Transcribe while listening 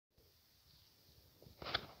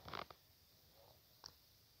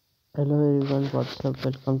Hello everyone, what's up?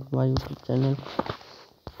 Welcome to my YouTube channel.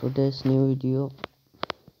 Today's new video,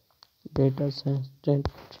 data science trend.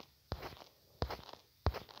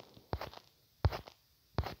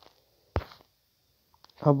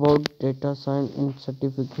 About data science in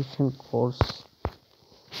certification course.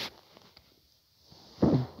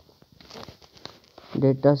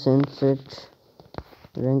 Data science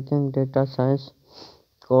ranking data science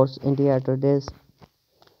course India today's.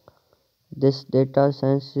 This data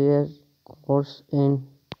science course in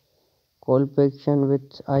collaboration with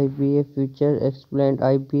IBA Future Explained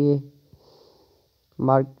IBA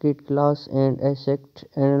Market Class and Asset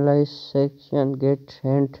Analysis section get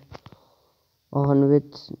hand on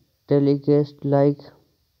with delegates like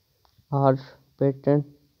R pattern,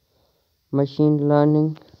 machine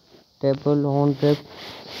learning, Tableau on Rep,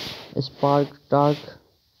 Spark Talk,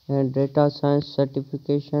 and data science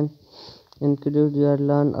certification include your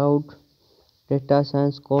learn out data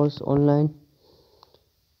science course online,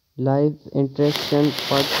 live interaction,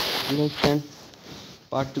 participation,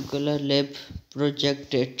 particular lab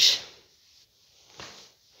projected.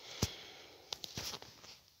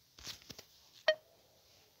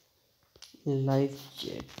 Live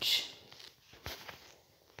chat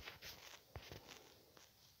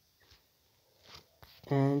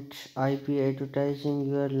and IP advertising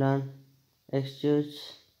your learn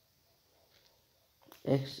excuse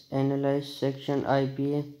X analyze section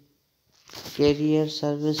IBA career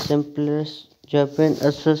service simplest Japan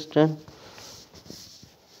assistant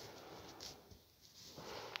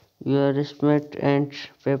your estimate and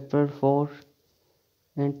paper for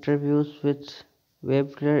interviews with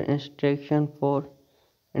webinar instruction for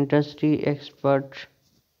industry experts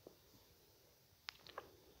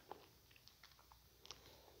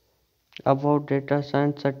about data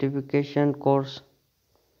science certification course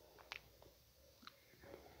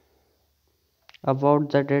about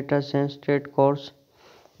the data science state course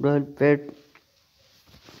developed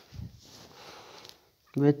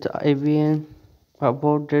with IBM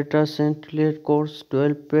about data science course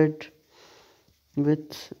developed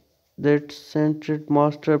with that centered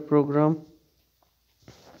master program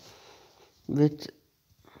with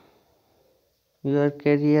your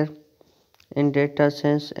career in data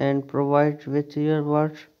science and provide with your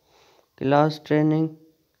work class training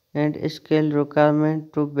and skill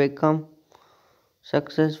requirement to become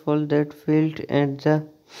successful that field and the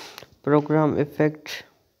program effect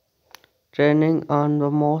training on the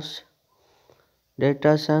most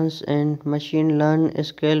data science and machine learn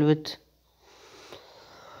skill with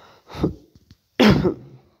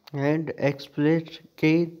and explain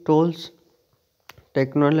key tools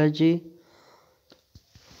technology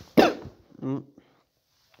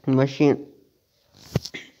machine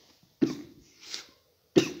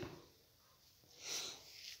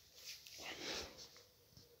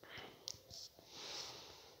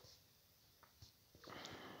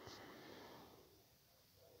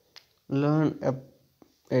learn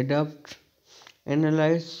adapt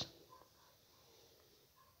analyze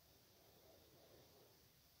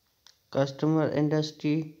customer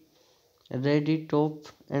industry ready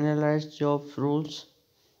top analyze job rules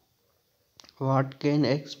what can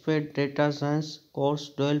expect data science course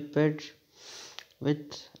developed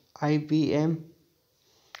with IBM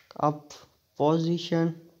up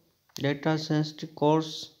position data science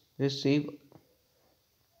course receive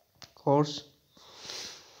course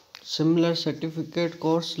similar certificate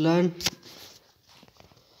course learn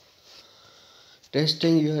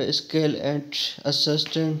testing your skill and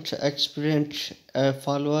assistant experience a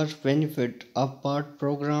follower benefit of part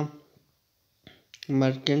program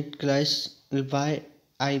marketplace by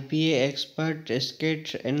IPA expert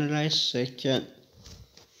skate analyze section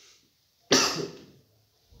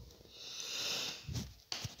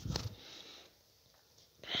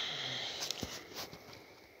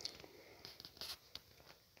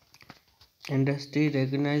industry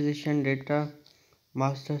recognition data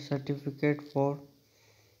master certificate for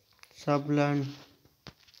sublearn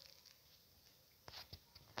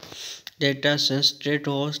data state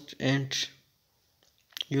host and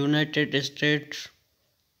United States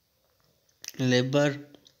labor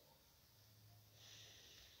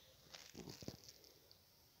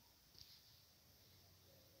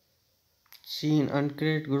seen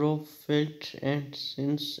uncreate growth field and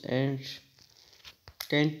since and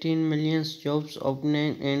 10 million jobs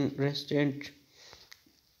opening in resident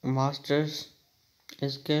masters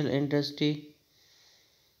skill industry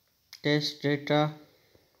test data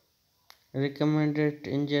recommended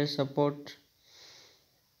engine support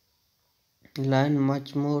learn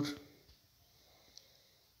much more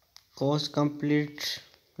course complete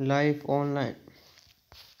live online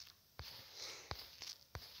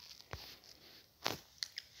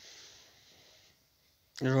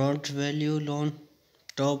Round value loan,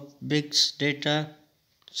 top bigs data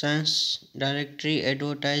science directory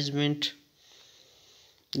advertisement.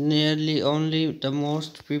 Nearly only the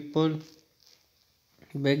most people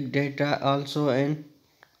big data also and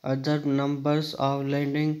other numbers of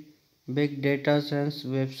lending big data science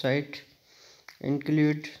website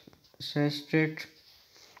include Senstate,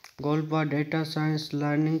 Golba data science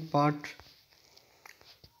learning part,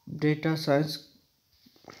 data science,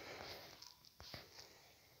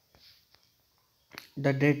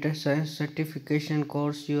 the data science certification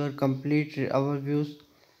course, your complete overviews,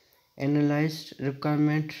 analyze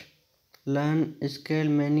requirement, learn scale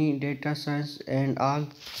many data science and all.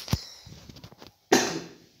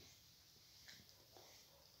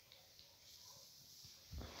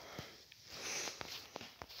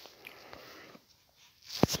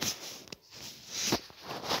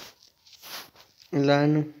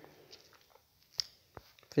 Learn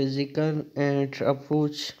physical and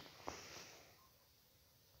approach.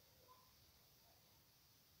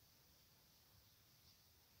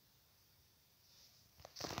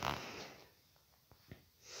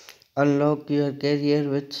 Unlock your career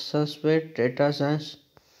with suspect data science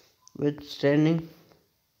with training,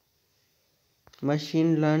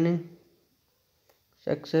 machine learning,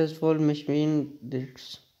 successful machine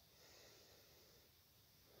this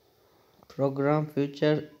program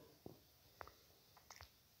future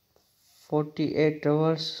 48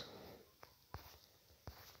 hours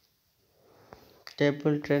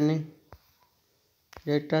table training,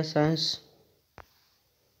 data science,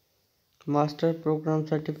 master program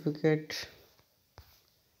certificate,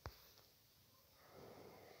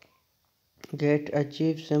 get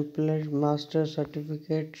achieve simpler master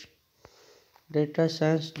certificate, data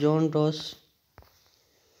science John Doe.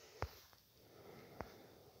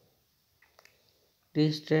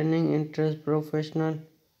 This training interest professional,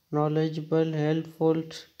 knowledgeable, helpful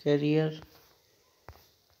career.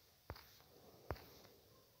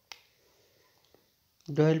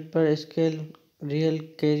 Developer skill, real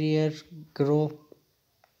career grow.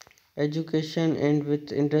 Education and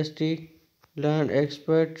with industry, learn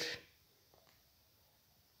expert,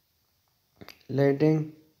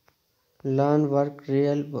 leading, learn work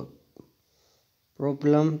real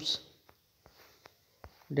problems.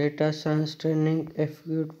 Data science training,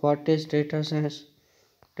 acute. What is data science?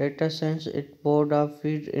 Data science it board of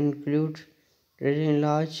feed include trading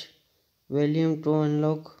large volume to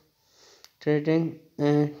unlock trading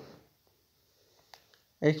and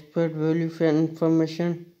expert value for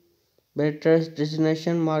information, better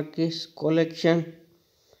destination markets collection,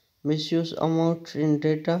 misuse amount in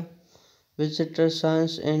data, visitor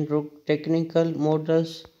science and technical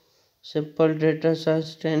models, simple data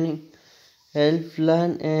science training, help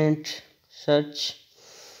learn and search.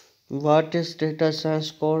 What is data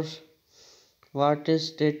science course? What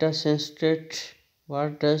is data science state?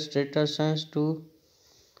 What does data science do?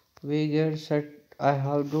 We get set I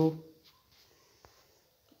have to.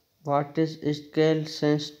 What is scale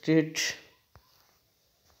sensitive?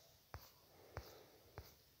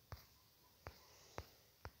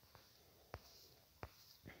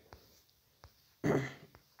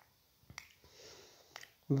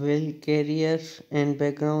 Will career and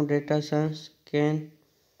background data science can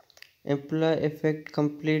employ effect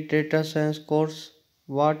complete data science course?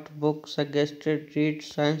 What book suggested read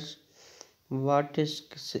science? What is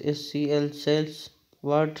SCL sales?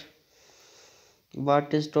 What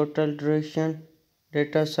is total duration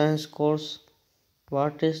data science course?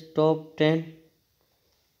 What is top 10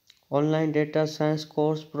 online data science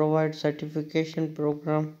course provide certification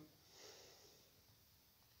program?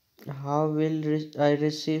 How will I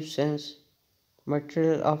receive science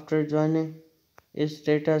material after joining? Is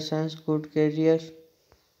data science good career?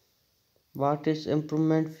 What is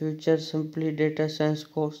improvement future simply data science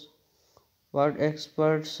course? What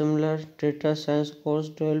expert similar data science course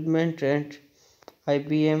development and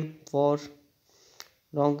IBM for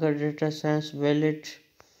longer data science valid?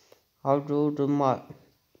 How to do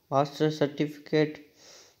master certificate?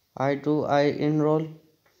 I enroll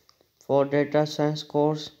for data science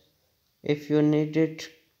course? If you need it,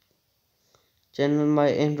 channel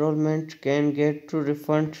my enrollment can get to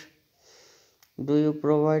refund. Do you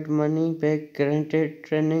provide money back guaranteed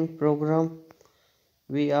training program?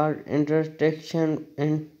 We are intersection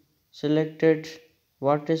and selected.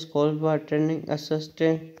 What is called by training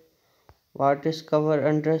assistant? What is cover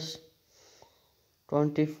under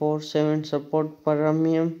 24/7 support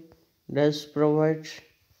premium? Does provide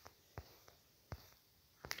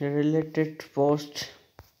related post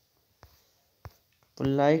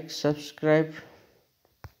like subscribe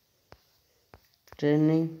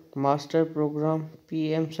training master program,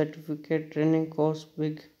 PM certificate training course,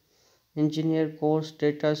 big engineer course,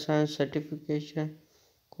 data science certification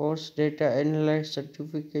course, data analyst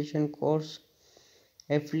certification course,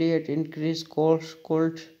 affiliate increase course,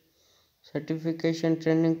 cult certification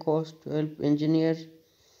training course, 12 engineer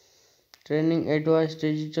training advice,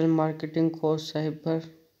 digital marketing course, cyber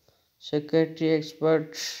security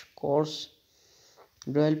expert course,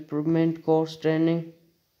 development course training,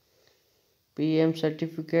 PM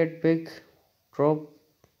certificate, big drop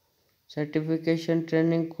certification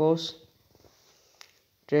training course,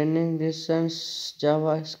 training lessons,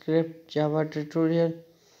 JavaScript, Java tutorial,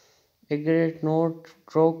 Agret Node,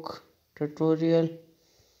 Rock tutorial,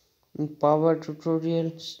 Power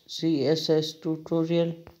tutorial, CSS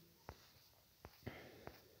tutorial.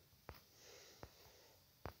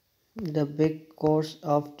 The big course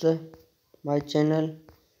of my channel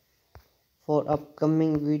for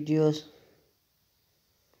upcoming videos.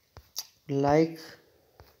 Like,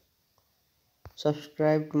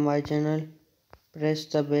 subscribe to my channel, press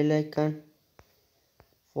the bell icon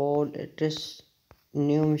for latest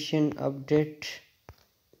new mission update.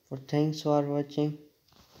 Thanks for watching.